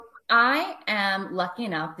I am lucky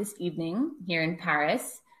enough this evening here in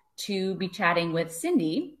Paris to be chatting with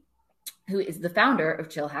Cyndi, who is the founder of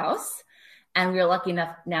Chillhouse. And we are lucky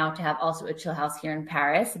enough now to have also a Chillhouse here in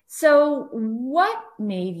Paris. So, what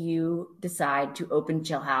made you decide to open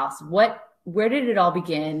Chillhouse? Where did it all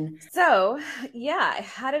begin? So, yeah,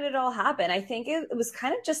 how did it all happen? I think it was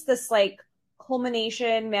kind of just this like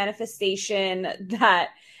culmination, manifestation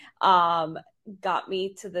that um got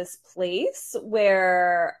me to this place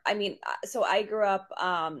where so I grew up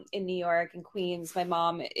in New York in Queens. My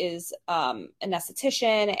mom is an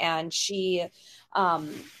esthetician and she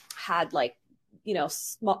um had like,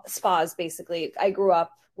 small spas basically. I grew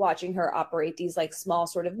up watching her operate these like small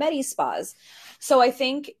sort of medi spas. So I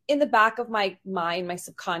think in the back of my mind, my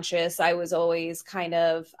subconscious, I was always kind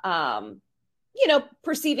of,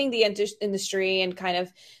 perceiving the industry and kind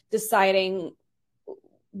of deciding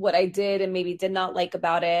what I did and maybe did not like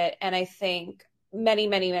about it. And I think many,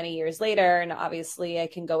 many, many years later, and obviously I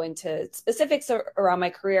can go into specifics around my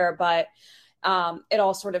career, but it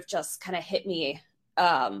all sort of just kind of hit me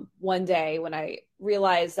one day when I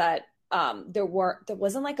realized that there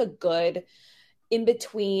wasn't like a good in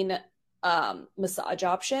between massage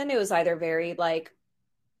option. It was either very like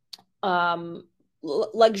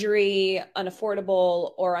luxury,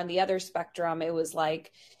 unaffordable, or on the other spectrum, it was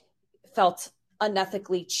like felt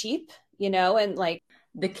unethically cheap, and like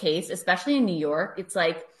The case, especially in New York, it's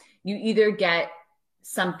like you either get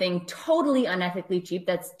something totally unethically cheap,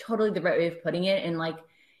 that's totally the right way of putting it, and like,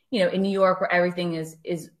 in New York where everything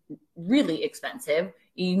is really expensive,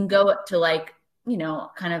 you can go to like,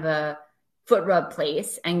 kind of a foot rub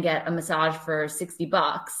place and get a massage for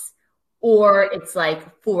 $60, or it's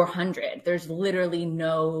like 400. There's literally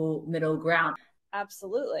no middle ground.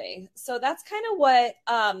 absolutely. So that's kind of what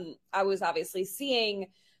I was obviously seeing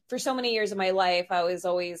for so many years of my life. I was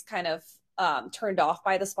always kind of turned off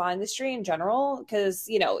by the spa industry in general because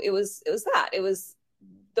it was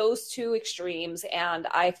those two extremes, and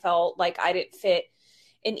I felt like I didn't fit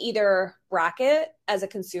in either bracket as a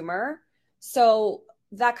consumer. So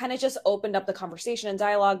that kind of just opened up the conversation and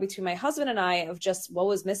dialogue between my husband and I of just what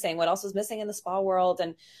was missing, what else was missing in the spa world.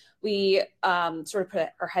 And we sort of put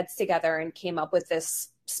our heads together and came up with this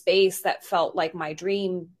space that felt like my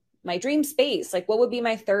dream space. Like, what would be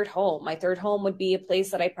my third home? My third home would be a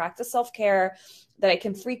place that I practice self-care, that I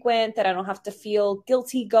can frequent, that I don't have to feel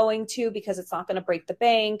guilty going to because it's not going to break the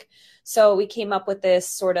bank. So we came up with this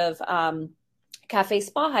sort of cafe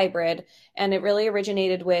spa hybrid, and it really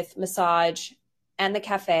originated with massage and the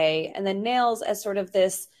cafe, and then nails as sort of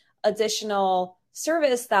this additional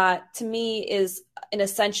service that to me is an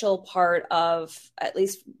essential part of at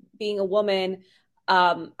least being a woman.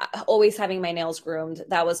 Always having my nails groomed,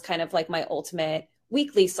 that was kind of like my ultimate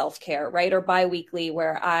weekly self-care, right? Or bi-weekly,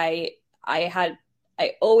 where I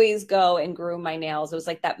always go and groom my nails. It was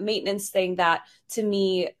like that maintenance thing that to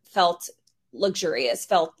me felt luxurious,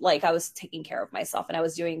 felt like I was taking care of myself and I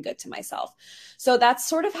was doing good to myself. So that's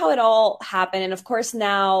sort of how it all happened. And of course,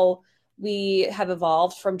 now we have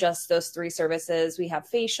evolved from just those three services. We have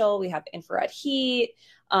facial, we have infrared heat,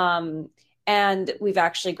 and we've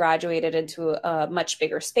actually graduated into a much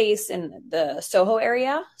bigger space in the Soho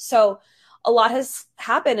area. So a lot has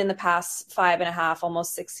happened in the past 5.5,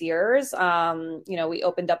 almost 6 years. We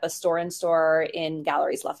opened up a store in store in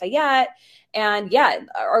Galleries Lafayette. And yeah,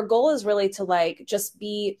 our goal is really to like just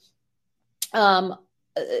be,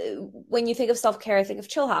 when you think of self-care, think of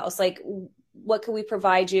Chill House. Like, what can we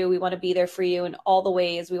provide you? We want to be there for you in all the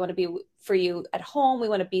ways. We want to be for you at home. We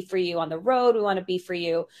want to be for you on the road. We want to be for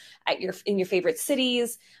you in your favorite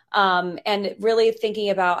cities. And really thinking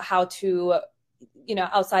about how to,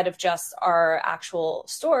 outside of just our actual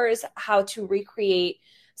stores, how to recreate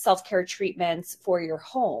self-care treatments for your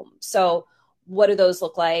home. So what do those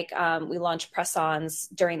look like? We launched press-ons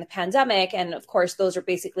during the pandemic. And of course, those are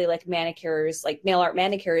basically like manicures, like nail art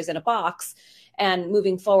manicures in a box. And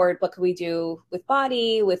moving forward, what could we do with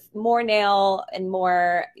body, with more nail and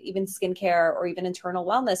more even skincare or even internal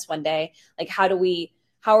wellness one day? Like, how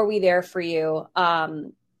are we there for you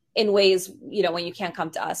in ways, when you can't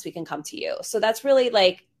come to us, we can come to you. So that's really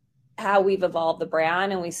like how we've evolved the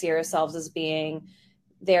brand. And we see ourselves as being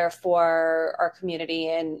there for our community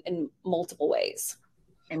in multiple ways.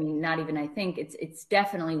 I mean, not even I think it's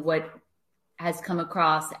definitely what has come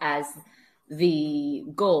across as the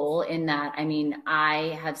goal in that. I mean,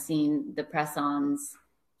 I have seen the press-ons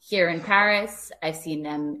here in Paris. I've seen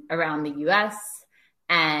them around the US,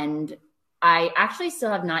 and I actually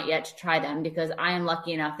still have not yet to try them because I am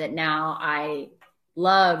lucky enough that now I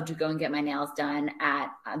love to go and get my nails done at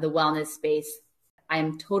the wellness space.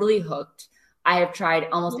 I'm totally hooked I have tried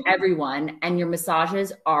almost everyone, and your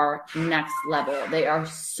massages are next level. They are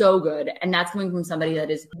so good. And that's coming from somebody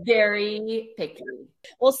that is very picky.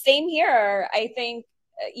 Well, same here. I think,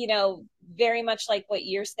 very much like what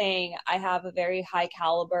you're saying, I have a very high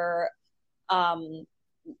caliber, um,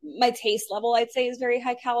 my taste level, I'd say, is very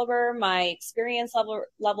high caliber. My experience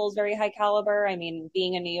level is very high caliber. I mean,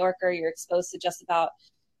 being a New Yorker, you're exposed to just about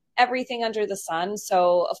everything under the sun.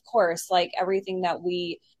 So of course, like everything that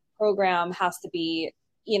we program has to be,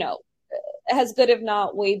 as good, if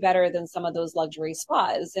not way better than some of those luxury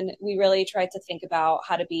spas. And we really tried to think about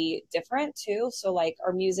how to be different too. So like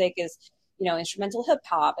our music is, instrumental hip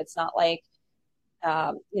hop. It's not like,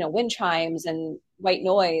 wind chimes and white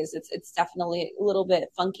noise. It's definitely a little bit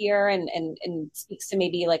funkier and speaks to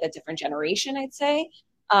maybe like a different generation, I'd say.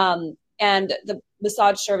 And the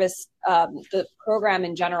massage service, the program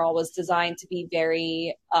in general was designed to be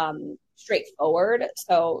very straightforward.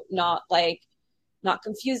 So not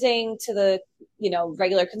confusing to the,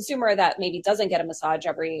 regular consumer that maybe doesn't get a massage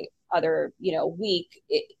every other, week.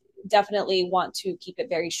 Definitely want to keep it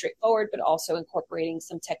very straightforward, but also incorporating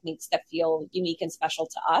some techniques that feel unique and special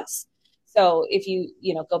to us. So if you,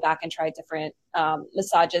 go back and try different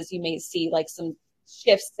massages, you may see like some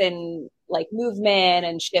shifts in like movement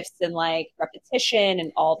and shifts in like repetition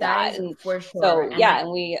and all that. And for sure. So, yeah.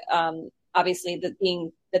 And we, obviously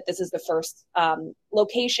being that this is the first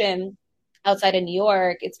location outside of New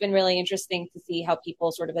York, it's been really interesting to see how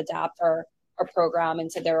people sort of adapt our program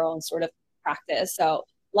into their own sort of practice. So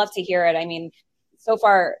love to hear it. I mean, so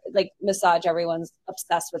far, like massage, everyone's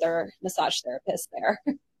obsessed with their massage therapist there.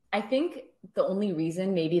 I think the only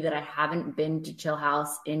reason maybe that I haven't been to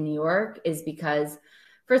Chillhouse in New York is because,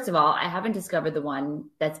 first of all, I haven't discovered the one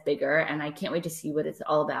that's bigger, and I can't wait to see what it's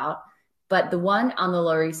all about. But the one on the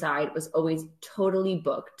Lower East Side was always totally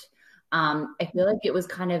booked. I feel like it was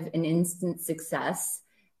kind of an instant success.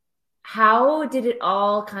 How did it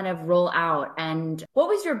all kind of roll out? And what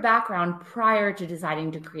was your background prior to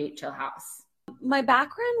deciding to create Chillhouse? My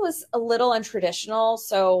background was a little untraditional.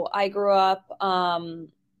 So I grew up,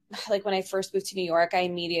 like when I first moved to New York,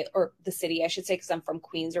 or the city, I should say, because I'm from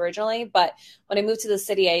Queens originally. But when I moved to the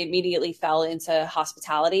city, I immediately fell into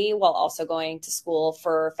hospitality while also going to school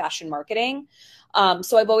for fashion marketing.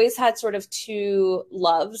 So I've always had sort of two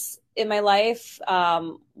loves in my life.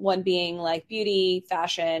 One being like beauty,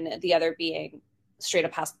 fashion, the other being straight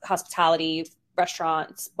up hospitality,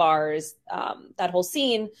 restaurants, bars, that whole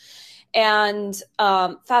scene. And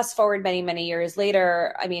fast forward many, many years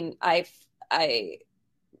later, I mean, I'd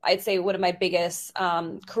say one of my biggest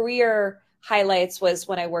career highlights was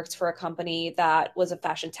when I worked for a company that was a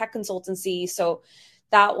fashion tech consultancy. So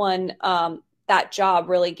that one, that job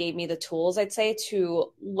really gave me the tools, I'd say,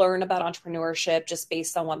 to learn about entrepreneurship just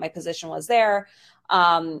based on what my position was there.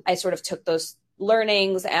 I sort of took those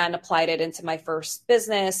learnings and applied it into my first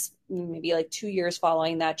business, maybe like 2 years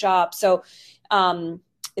following that job. So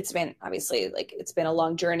it's been it's been a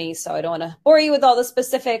long journey, so I don't want to bore you with all the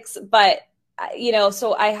specifics, but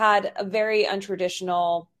so I had a very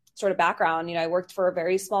untraditional sort of background. I worked for a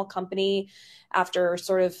very small company after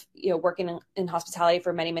sort of, working in hospitality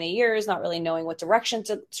for many, many years, not really knowing what direction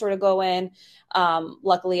to sort of go in.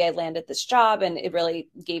 Luckily, I landed this job, and it really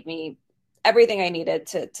gave me everything I needed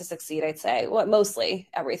to succeed, I'd say. Well, mostly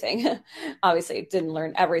everything. Obviously, didn't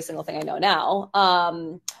learn every single thing I know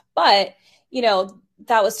now. But,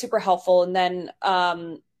 that was super helpful. And then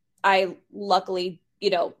I luckily,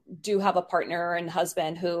 do have a partner and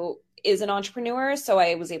husband who is an entrepreneur. So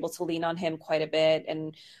I was able to lean on him quite a bit.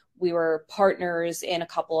 And we were partners in a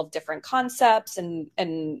couple of different concepts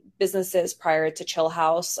and businesses prior to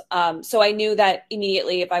Chillhouse. So I knew that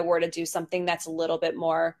immediately if I were to do something that's a little bit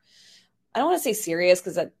more, I don't want to say serious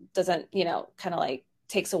because that doesn't, kind of like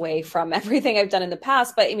takes away from everything I've done in the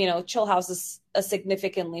past. But, Chillhouse is a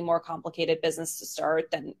significantly more complicated business to start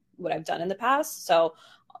than what I've done in the past. So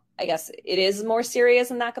I guess it is more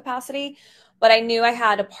serious in that capacity. But I knew I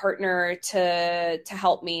had a partner to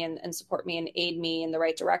help me and support me and aid me in the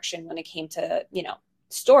right direction when it came to,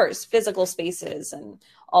 stores, physical spaces and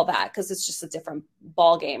all that, because it's just a different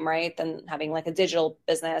ball game, right, than having like a digital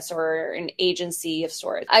business or an agency of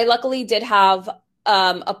sorts. I luckily did have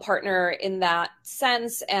a partner in that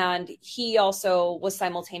sense, and he also was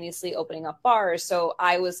simultaneously opening up bars. So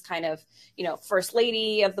I was kind of, first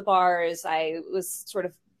lady of the bars. I was sort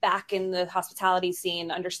of back in the hospitality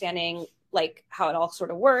scene, understanding like how it all sort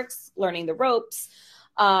of works, learning the ropes,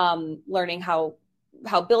 learning how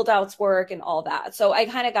build outs work and all that. So I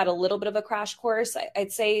kind of got a little bit of a crash course,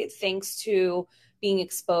 I'd say, thanks to being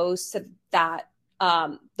exposed to that,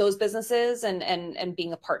 those businesses and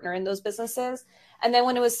being a partner in those businesses. And then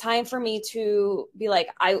when it was time for me to be like,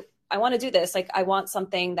 I want to do this, like, I want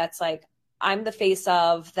something that's like, I'm the face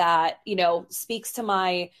of that, you know, speaks to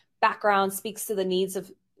my background, speaks to the needs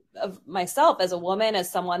of myself as a woman,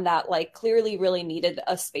 as someone that like clearly really needed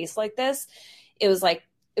a space like this. It was like,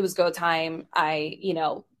 it was go time. I, you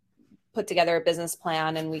know, put together a business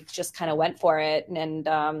plan and we just kind of went for it.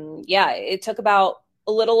 And yeah, it took about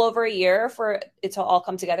a little over a year for it to all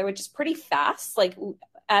come together, which is pretty fast. Like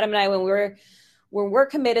Adam and I, when we're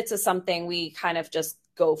committed to something, we kind of just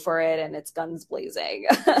go for it and it's guns blazing.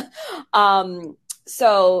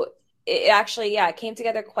 So it actually, yeah, it came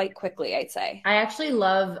together quite quickly, I'd say. I actually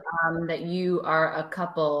love that you are a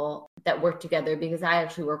couple that work together, because I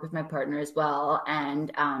actually work with my partner as well.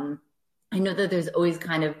 And I know that there's always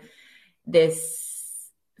kind of this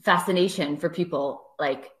fascination for people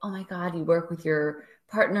like, oh my God, you work with your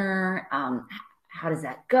partner. How does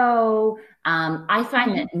that go? I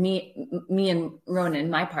find that me and Ronan,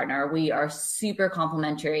 my partner, we are super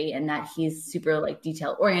complementary in that he's super like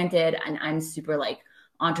detail oriented and I'm super like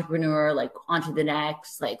entrepreneur, like on to the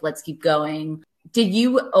next, like let's keep going. Did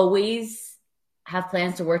you always have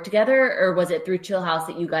plans to work together, or was it through Chillhouse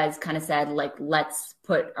that you guys kind of said like, let's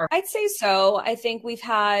put our... I'd say so. I think we've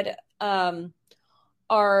had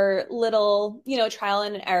our little, you know, trial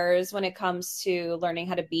and errors when it comes to learning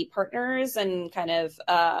how to be partners and kind of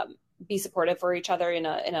be supportive for each other in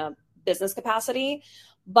a business capacity.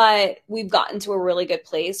 But we've gotten to a really good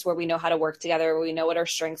place where we know how to work together. We know what our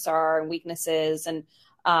strengths are and weaknesses, and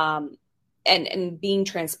being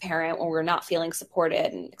transparent when we're not feeling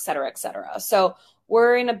supported, and et cetera, et cetera. So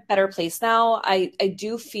we're in a better place now. I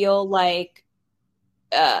do feel like,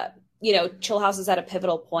 you know, Chillhouse is at a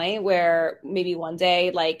pivotal point where maybe one day,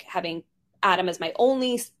 like having Adam as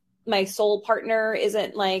my sole partner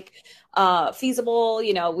isn't like feasible.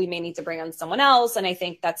 You know, we may need to bring on someone else. And I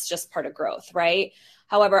think that's just part of growth, right?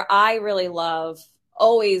 However, I really love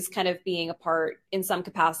always kind of being a part in some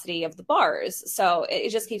capacity of the bars. So it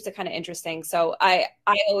just keeps it kind of interesting. So I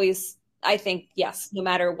think, yes, no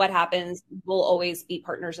matter what happens, we'll always be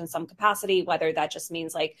partners in some capacity, whether that just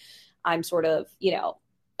means like I'm sort of, you know,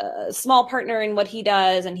 a small partner in what he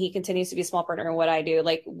does and he continues to be a small partner in what I do.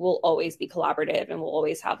 Like we'll always be collaborative and we'll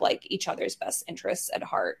always have like each other's best interests at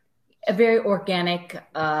heart. A very organic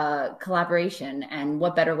collaboration. And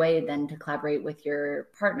what better way than to collaborate with your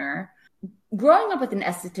partner? Growing up with an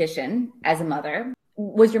esthetician as a mother,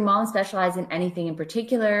 was your mom specialized in anything in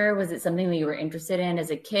particular? Was it something that you were interested in as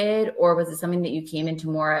a kid, or was it something that you came into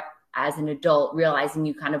more as an adult, realizing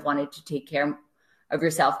you kind of wanted to take care of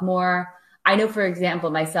yourself more? I know, for example,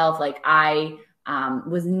 myself, like I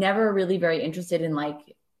was never really very interested in like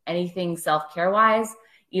anything self-care wise,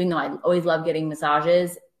 even though I always love getting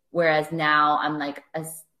massages. Whereas now I'm like a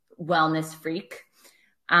wellness freak.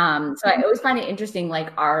 So I always find it interesting, like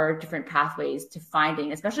our different pathways to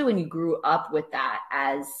finding, especially when you grew up with that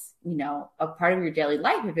as, you know, a part of your daily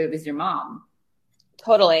life, if it was your mom.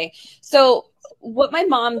 Totally. So what my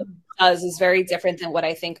mom does is very different than what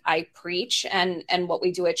I think I preach and what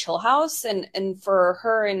we do at Chillhouse. And for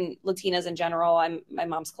her and Latinas in general, my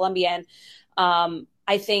mom's Colombian.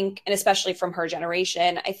 I think, and especially from her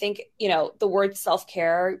generation, I think, you know, the word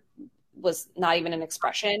self-care was not even an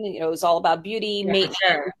expression. You know, it was all about beauty,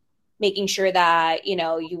 maintenance, making sure that, you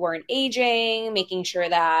know, you weren't aging, making sure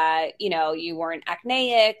that, you know, you weren't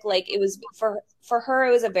acneic. Like it was for her,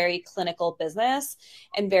 it was a very clinical business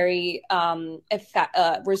and very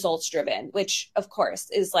results driven, which of course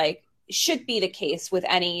is like, should be the case with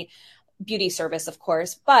any beauty service, of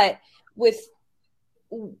course. But with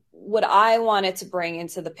what I wanted to bring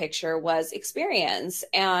into the picture was experience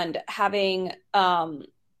and having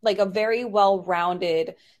like a very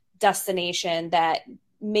well-rounded destination that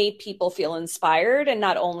made people feel inspired, and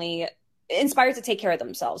not only inspired to take care of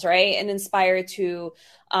themselves, right? And inspired to,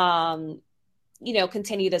 you know,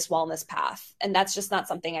 continue this wellness path. And that's just not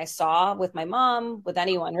something I saw with my mom, with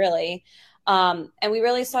anyone really. And we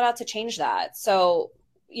really sought out to change that. So,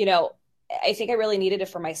 you know, I think I really needed it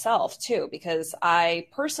for myself too, because I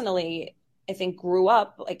personally, I think grew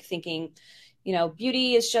up like thinking, you know,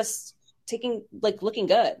 beauty is just looking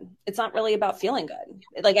good. It's not really about feeling good.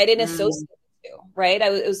 Like I didn't associate it to, right?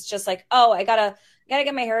 It was just like, oh, I gotta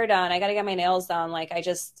get my hair done. I gotta get my nails done. Like I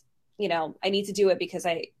just, you know, I need to do it because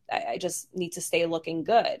I just need to stay looking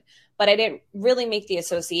good. But I didn't really make the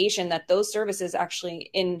association that those services actually,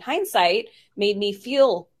 in hindsight, made me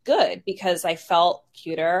feel good because I felt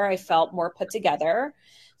cuter. I felt more put together.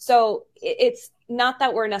 So it's not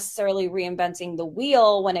that we're necessarily reinventing the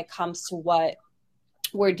wheel when it comes to what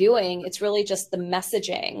we're doing. It's really just the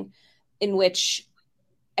messaging in which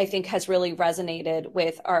I think has really resonated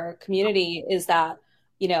with our community is that,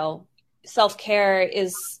 you know, self-care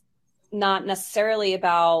is not necessarily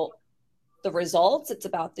about the results, it's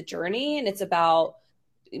about the journey, and it's about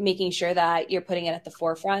making sure that you're putting it at the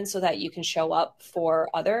forefront so that you can show up for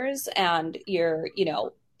others, and you're, you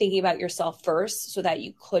know, thinking about yourself first so that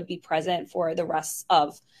you could be present for the rest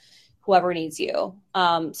of whoever needs you.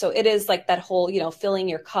 So it is like that whole, you know, filling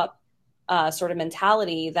your cup sort of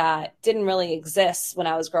mentality that didn't really exist when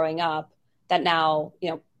I was growing up, that now, you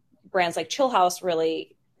know, brands like Chillhouse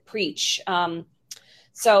really preach.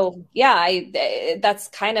 So yeah, that's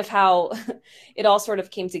kind of how it all sort of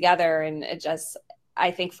came together. And it just, I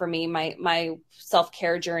think for me, my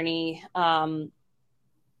self-care journey,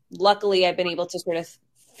 luckily I've been able to sort of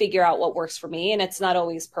figure out what works for me, and it's not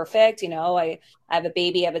always perfect. You know, I have a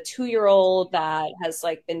baby, I have a 2-year-old that has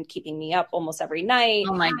like been keeping me up almost every night.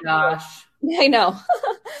 Oh my gosh. I know.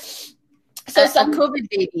 A, So a some, COVID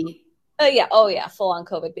baby. yeah, oh yeah, full on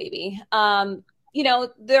COVID baby. You know,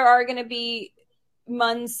 there are going to be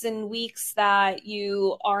months and weeks that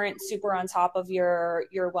you aren't super on top of your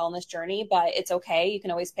wellness journey, but it's okay. You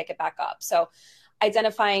can always pick it back up. So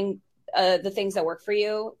identifying the things that work for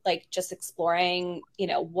you, like just exploring, you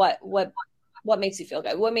know, what makes you feel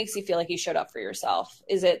good? What makes you feel like you showed up for yourself?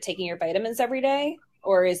 Is it taking your vitamins every day,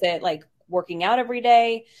 or is it like working out every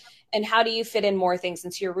day? And how do you fit in more things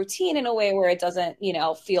into your routine in a way where it doesn't, you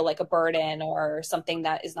know, feel like a burden or something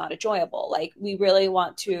that is not enjoyable? Like we really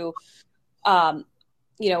want to,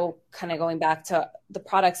 you know, kind of going back to the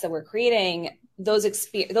products that we're creating, those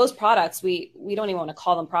products, we don't even want to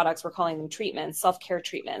call them products. We're calling them treatments, self-care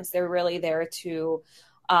treatments. They're really there to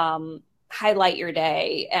highlight your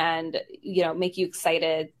day and, you know, make you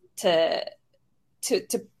excited to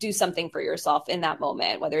do something for yourself in that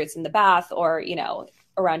moment, whether it's in the bath or, you know,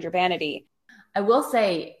 around your vanity. I will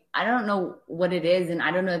say, I don't know what it is, and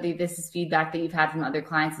I don't know if this is feedback that you've had from other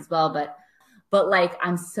clients as well, but like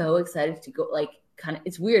I'm so excited to go, like kind of,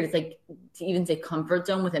 it's weird. It's like to even say comfort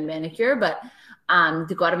zone with a manicure, but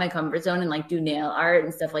to go out of my comfort zone and like do nail art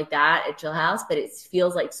and stuff like that at Chillhouse. But it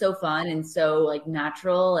feels like so fun and so like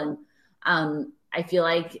natural. And I feel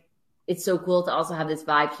like it's so cool to also have this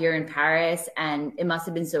vibe here in Paris. And it must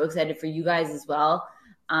have been so excited for you guys as well,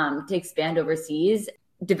 to expand overseas,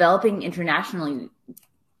 developing internationally.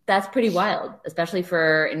 That's pretty wild, especially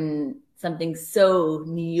for in something so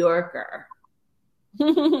New Yorker.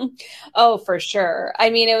 Oh, for sure.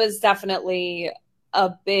 I mean, it was definitely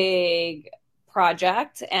a big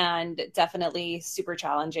project and definitely super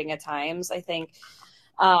challenging at times. I think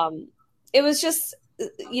it was just,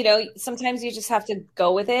 you know, sometimes you just have to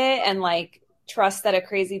go with it and like trust that a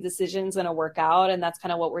crazy decision is going to work out. And that's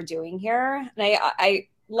kind of what we're doing here. And I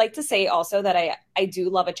like to say also that I do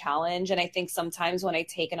love a challenge. And I think sometimes when I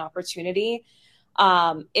take an opportunity,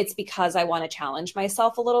 it's because I want to challenge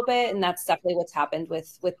myself a little bit. And that's definitely what's happened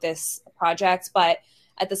with this project. But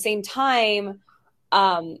at the same time,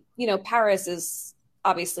 you know, Paris is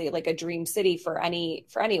obviously like a dream city for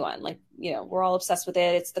anyone. Like, you know, we're all obsessed with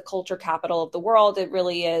it. It's the culture capital of the world. It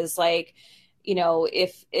really is. Like, you know,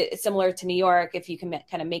 if it's similar to New York, if you can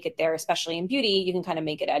kind of make it there, especially in beauty, you can kind of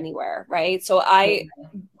make it anywhere. Right. So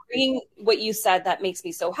bringing what you said, that makes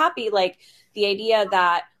me so happy. Like the idea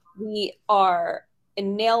that we are a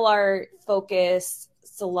nail art focused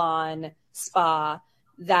salon spa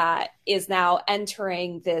that is now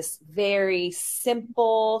entering this very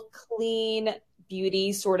simple, clean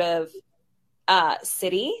beauty sort of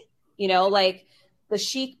city. You know, like the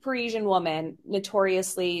chic Parisian woman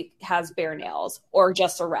notoriously has bare nails or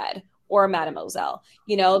just a red or a mademoiselle.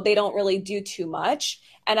 You know, they don't really do too much.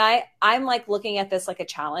 And I'm like looking at this like a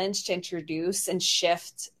challenge to introduce and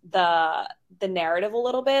shift the narrative a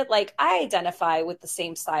little bit. Like I identify with the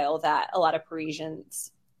same style that a lot of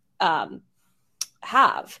Parisians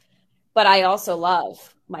have, but I also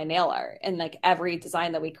love my nail art and like every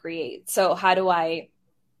design that we create. So how do I,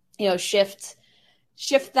 you know, shift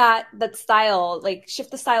that style, like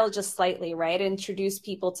shift the style just slightly, right? Introduce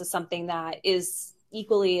people to something that is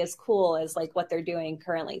equally as cool as like what they're doing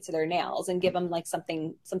currently to their nails, and give them like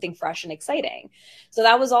something fresh and exciting. So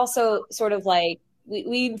that was also sort of like,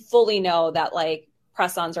 we fully know that like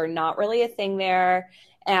press-ons are not really a thing there,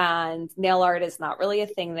 and nail art is not really a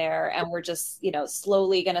thing there. And we're just, you know,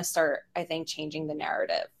 slowly going to start, I think, changing the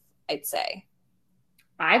narrative, I'd say.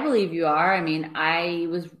 I believe you are. I mean, I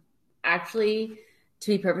was actually,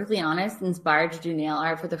 to be perfectly honest, inspired to do nail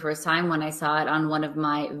art for the first time when I saw it on one of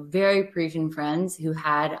my very Parisian friends who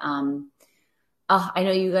had, oh, I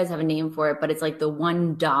know you guys have a name for it, but it's like the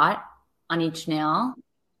one dot on each nail.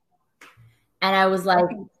 And I was like,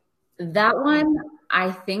 that one,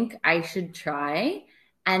 I think I should try.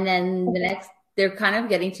 And then they're kind of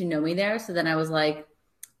getting to know me there. So then I was like,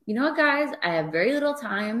 you know what, guys, I have very little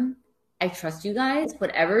time. I trust you guys,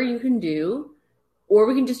 whatever you can do, or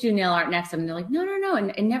we can just do nail art next time. And they're like, no, no, no.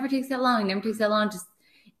 And it never takes that long. It never takes that long. Just,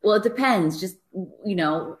 well, it depends. Just,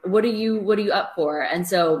 what are you up for? And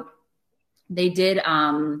so they did,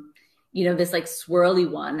 this like swirly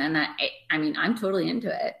one. And I mean, I'm totally into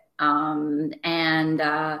it.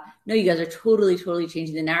 No, you guys are totally, totally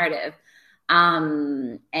changing the narrative.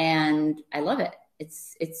 And I love it.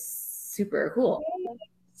 It's super cool.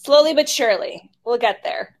 Slowly but surely, we'll get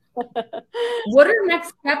there. What are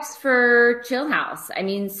next steps for Chillhouse? I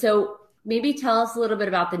mean, so maybe tell us a little bit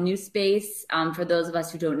about the new space, for those of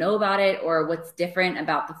us who don't know about it, or what's different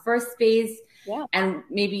about the first space. Yeah. And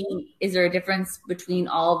maybe is there a difference between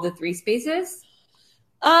all of the three spaces?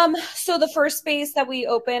 So the first space that we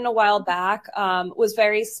opened a while back was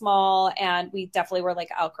very small, and we definitely were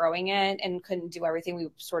like outgrowing it and couldn't do everything we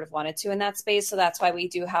sort of wanted to in that space. So that's why we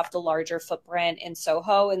do have the larger footprint in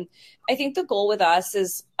Soho. And I think the goal with us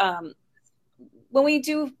is when we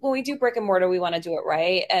do brick and mortar, we want to do it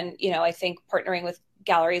right. And I think partnering with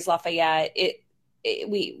Galleries Lafayette,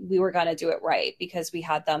 we were going to do it right because we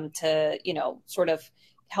had them to sort of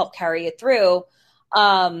help carry it through.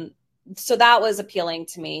 So that was appealing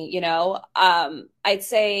to me, I'd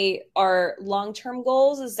say our long-term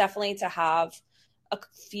goals is definitely to have a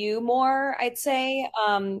few more, I'd say,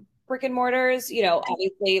 brick and mortars,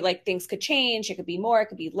 obviously like things could change. It could be more, it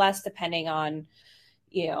could be less, depending on,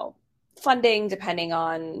 funding, depending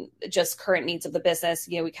on just current needs of the business.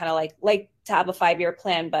 We kind of like to have a 5-year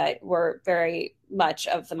plan, but we're very much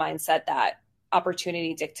of the mindset that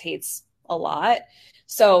opportunity dictates a lot.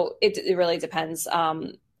 So it really depends,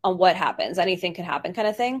 on what happens. Anything can happen, kind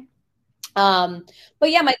of thing. But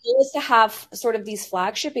yeah, my goal is to have sort of these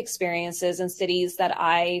flagship experiences in cities that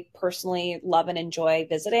I personally love and enjoy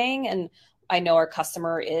visiting. And I know our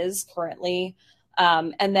customer is currently.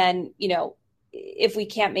 And then, if we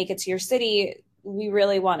can't make it to your city, we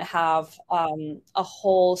really want to have a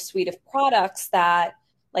whole suite of products that,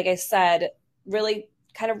 like I said, really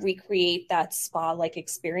kind of recreate that spa-like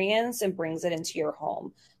experience and brings it into your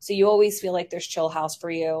home. So you always feel like there's Chillhouse for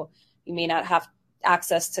you. You may not have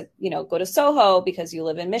access to, go to Soho because you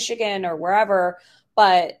live in Michigan or wherever,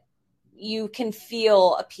 but you can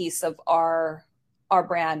feel a piece of our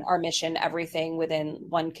brand, our mission, everything within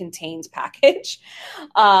one contained package.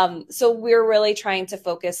 So we're really trying to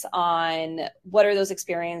focus on what are those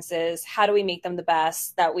experiences? How do we make them the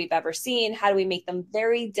best that we've ever seen? How do we make them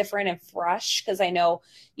very different and fresh? Because I know,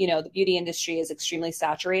 the beauty industry is extremely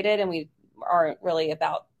saturated, and we aren't really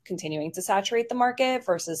about continuing to saturate the market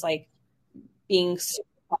versus like being super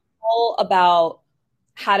thoughtful about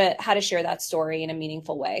how to share that story in a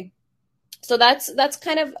meaningful way. So that's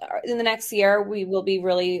kind of in the next year, we will be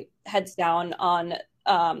really heads down on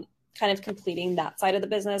kind of completing that side of the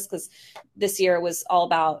business, because this year was all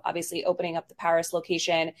about obviously opening up the Paris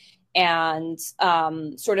location and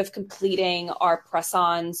sort of completing our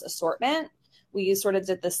press-ons assortment. We sort of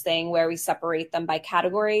did this thing where we separate them by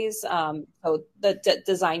categories. So the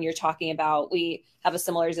design you're talking about, we have a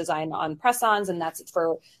similar design on press-ons, and that's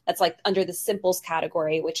like under the simples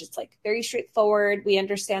category, which is like very straightforward. We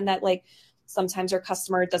understand that like sometimes our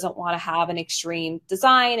customer doesn't want to have an extreme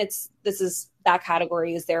design. That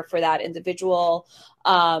category is there for that individual.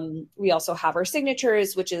 We also have our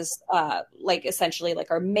signatures, which is like essentially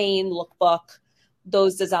like our main lookbook,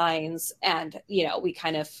 those designs. And, we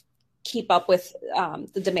kind of keep up with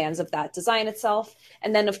the demands of that design itself.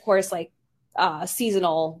 And then of course, like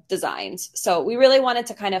seasonal designs. So we really wanted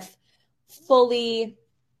to kind of fully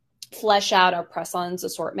flesh out our press-ons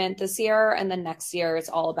assortment this year. And then next year, it's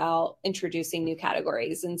all about introducing new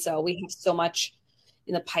categories. And so we have so much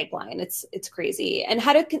in the pipeline. It's crazy. And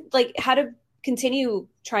how to continue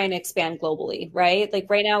trying to expand globally, right? Like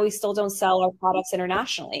right now, we still don't sell our products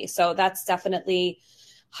internationally. So that's definitely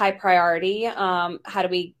high priority. How do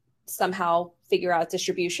we somehow figure out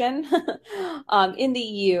distribution in the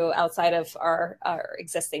EU outside of our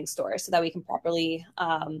existing stores so that we can properly,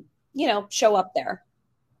 show up there?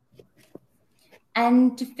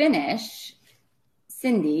 And to finish,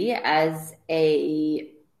 Cyndi, as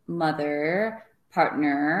a mother,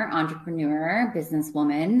 partner, entrepreneur,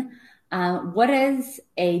 businesswoman, what does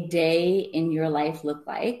a day in your life look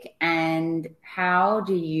like? And how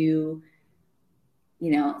do you,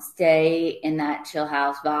 stay in that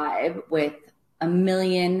Chillhouse vibe with a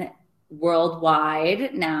million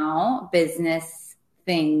worldwide now business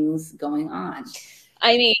things going on?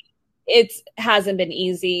 I mean, it hasn't been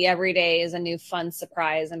easy. Every day is a new fun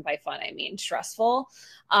surprise. And by fun, I mean stressful.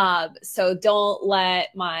 So don't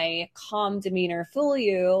let my calm demeanor fool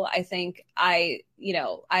you. I think I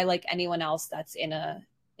like anyone else that's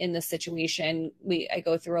in this situation, I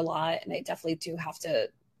go through a lot, and I definitely do have to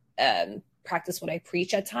practice what I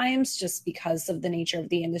preach at times, just because of the nature of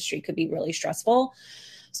the industry could be really stressful.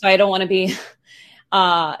 So I don't want to be,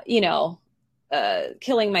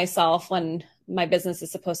 killing myself when my business is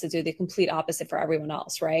supposed to do the complete opposite for everyone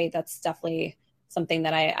else, right? That's definitely something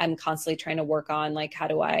that I'm constantly trying to work on. Like, how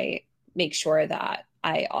do I make sure that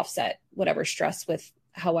I offset whatever stress with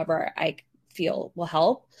however I feel will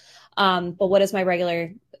help? But what does my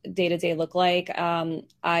regular day-to-day look like?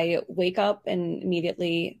 I wake up and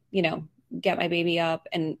immediately, get my baby up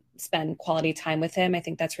and spend quality time with him. I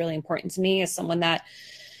think that's really important to me as someone that,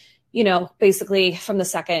 basically from the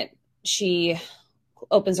second she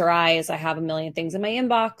opens her eyes, I have a million things in my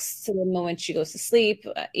inbox to the moment she goes to sleep.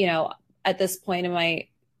 At this point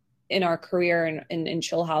in our career in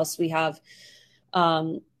Chillhouse, we have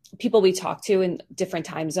people we talk to in different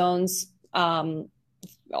time zones all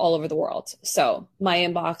over the world. So my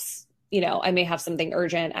inbox, I may have something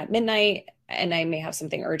urgent at midnight, and I may have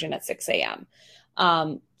something urgent at 6 a.m.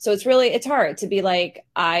 So it's hard to be like,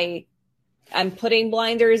 I'm putting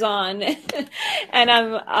blinders on and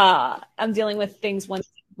I'm dealing with things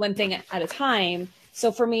one thing at a time.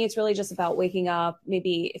 So for me, it's really just about waking up.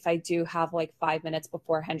 Maybe if I do have like 5 minutes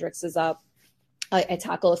before Hendrix is up, I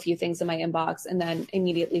tackle a few things in my inbox, and then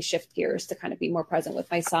immediately shift gears to kind of be more present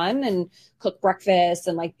with my son and cook breakfast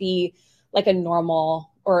and like be like a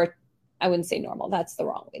normal, or I wouldn't say normal, that's the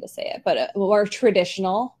wrong way to say it, but a more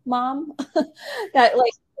traditional mom that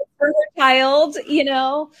like for her child,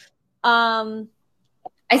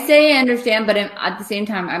 I say I understand, but at the same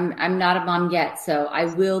time, I'm not a mom yet, so I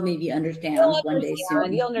will maybe understand one day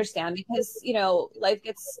soon. You'll understand because life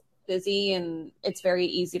gets busy, and it's very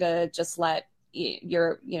easy to just let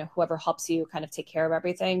whoever helps you kind of take care of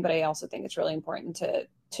everything. But I also think it's really important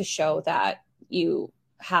to show that you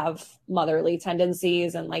have motherly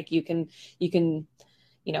tendencies, and like you can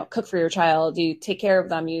cook for your child, you take care of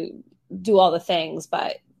them, you do all the things,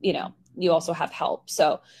 but you also have help.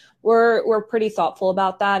 So we're pretty thoughtful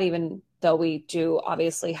about that, even though we do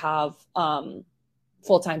obviously have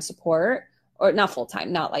full-time support, or not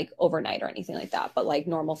full-time, not like overnight or anything like that, but like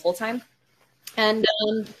normal full-time. And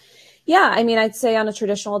I'd say on a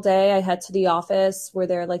traditional day, I head to the office. We're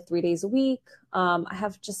there like 3 days a week. I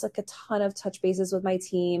have just like a ton of touch bases with my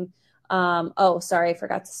team. Sorry, I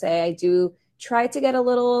forgot to say, I do try to get a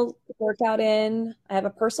little workout in. I have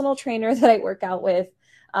a personal trainer that I work out with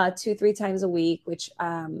 2-3 times a week, which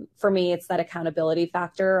for me, it's that accountability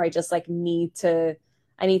factor. I just like I need to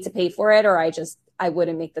pay for it, or I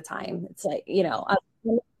wouldn't make the time. It's like,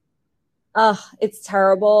 it's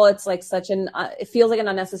terrible. It's like it feels like an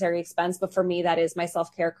unnecessary expense, but for me, that is my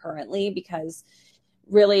self-care currently, because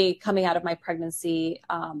really coming out of my pregnancy,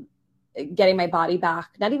 getting my body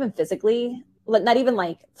back, not even physically, not even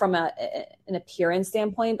like from an appearance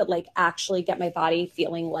standpoint, but like actually get my body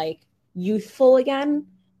feeling like youthful again.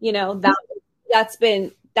 That's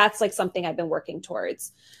like something I've been working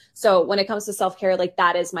towards. So when it comes to self-care, like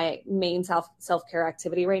that is my main self-care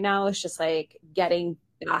activity right now. It's just like getting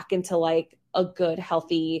back into like a good,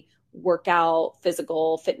 healthy workout,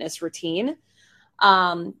 physical fitness routine.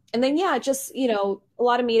 And then, just, a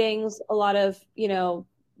lot of meetings, a lot of,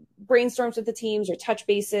 brainstorms with the teams or touch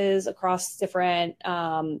bases across different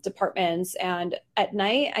departments. And at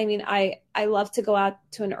night, I love to go out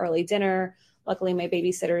to an early dinner. Luckily, my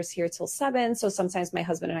babysitter is here till 7. So sometimes my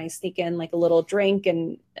husband and I sneak in like a little drink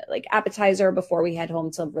and like appetizer before we head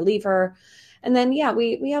home to relieve her. And then,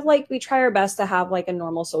 we try our best to have like a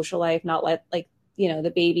normal social life, not let like,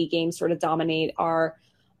 the baby game sort of dominate our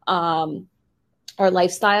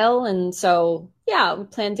lifestyle. And so, we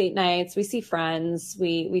plan date nights, we see friends,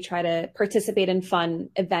 we try to participate in fun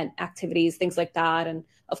event activities, things like that. And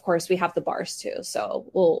of course we have the bars too. So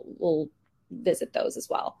we'll visit those as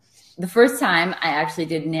well. The first time I actually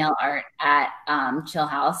did nail art at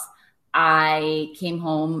Chillhouse, I came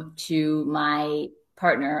home to my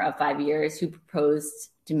partner of 5 years who proposed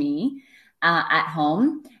to me at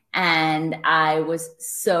home. And I was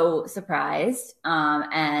so surprised.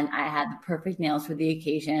 And I had the perfect nails for the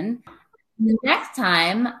occasion. The next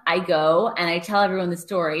time I go and I tell everyone the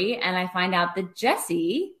story, and I find out that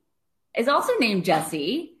Jesse is also named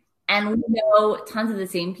Jesse. And we know tons of the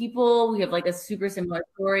same people. We have like a super similar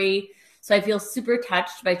story. So I feel super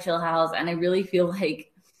touched by Chillhouse. And I really feel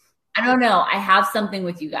like, I don't know, I have something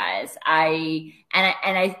with you guys. I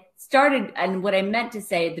started, and what I meant to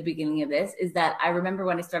say at the beginning of this is that I remember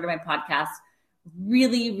when I started my podcast,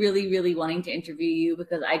 really, really, really wanting to interview you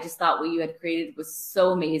because I just thought what you had created was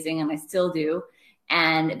so amazing, and I still do.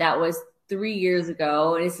 And that was 3 years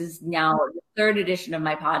ago. This is now the third edition of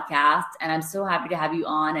my podcast, and I'm so happy to have you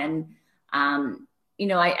on. And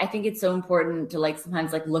I think it's so important to like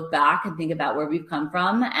sometimes like look back and think about where we've come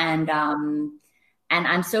from. And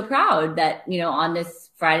I'm so proud that, on this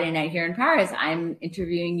Friday night here in Paris, I'm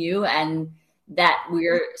interviewing you and that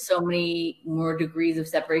we're so many more degrees of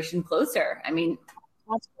separation closer. I mean,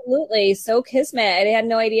 absolutely. So kismet. I had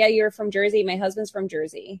no idea you were from Jersey. My husband's from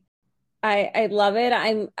Jersey. I love it.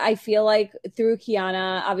 I feel like through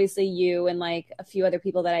Kiana, obviously you and like a few other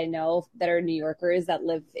people that I know that are New Yorkers that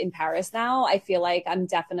live in Paris now, I feel like I'm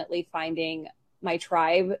definitely finding my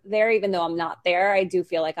tribe there, even though I'm not there. I do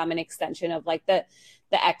feel like I'm an extension of like the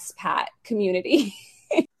expat community.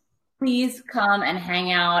 Please come and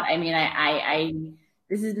hang out. I mean, I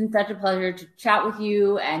this has been such a pleasure to chat with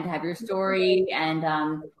you and to have your story. And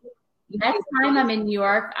next time I'm in New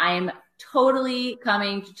York, I am totally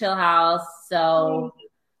coming to Chillhouse. So,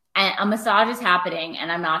 and a massage is happening,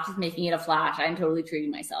 and I'm not just making it a flash. I'm totally treating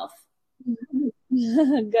myself.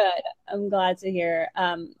 Good. I'm glad to hear.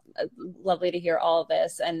 Lovely to hear all of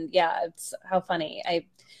this. And yeah, it's how funny.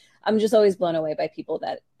 I'm just always blown away by people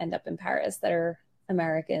that end up in Paris that are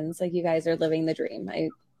Americans. Like you guys are living the dream. I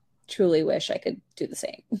truly wish I could do the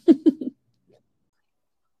same.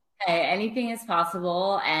 Hey, anything is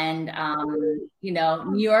possible. And,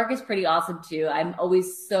 New York is pretty awesome too. I'm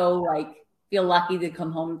always so like, feel lucky to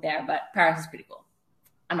come home there, but Paris is pretty cool.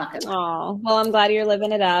 I'm not gonna. Oh, well, I'm glad you're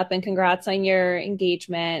living it up, and congrats on your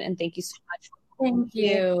engagement. And thank you so much. Thank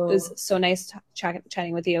you. It was so nice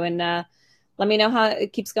chatting with you. And let me know how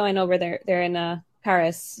it keeps going over there in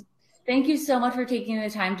Paris. Thank you so much for taking the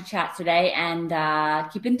time to chat today, and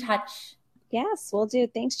keep in touch. Yes, we'll do.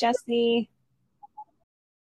 Thanks, Jessie.